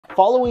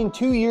Following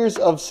 2 years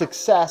of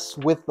success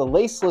with the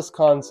laceless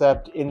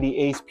concept in the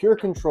Ace Pure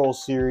Control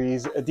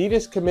series,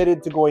 Adidas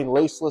committed to going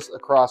laceless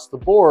across the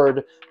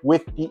board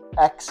with the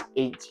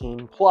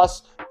X18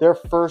 Plus, their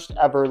first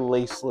ever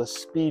laceless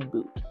speed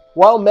boot.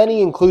 While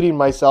many, including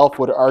myself,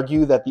 would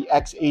argue that the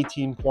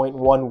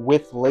X18.1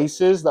 with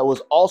laces that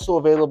was also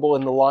available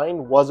in the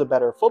line was a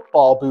better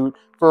football boot,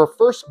 for a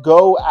first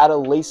go at a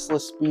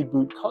laceless speed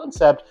boot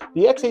concept,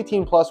 the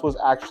X18 Plus was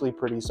actually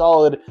pretty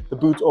solid. The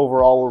boots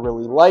overall were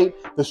really light,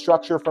 the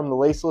structure from the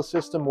laceless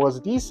system was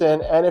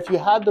decent, and if you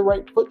had the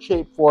right foot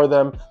shape for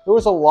them, there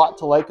was a lot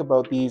to like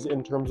about these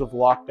in terms of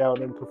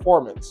lockdown and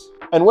performance.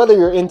 And whether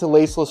you're into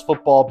laceless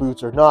football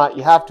boots or not,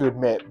 you have to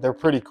admit, they're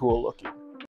pretty cool looking.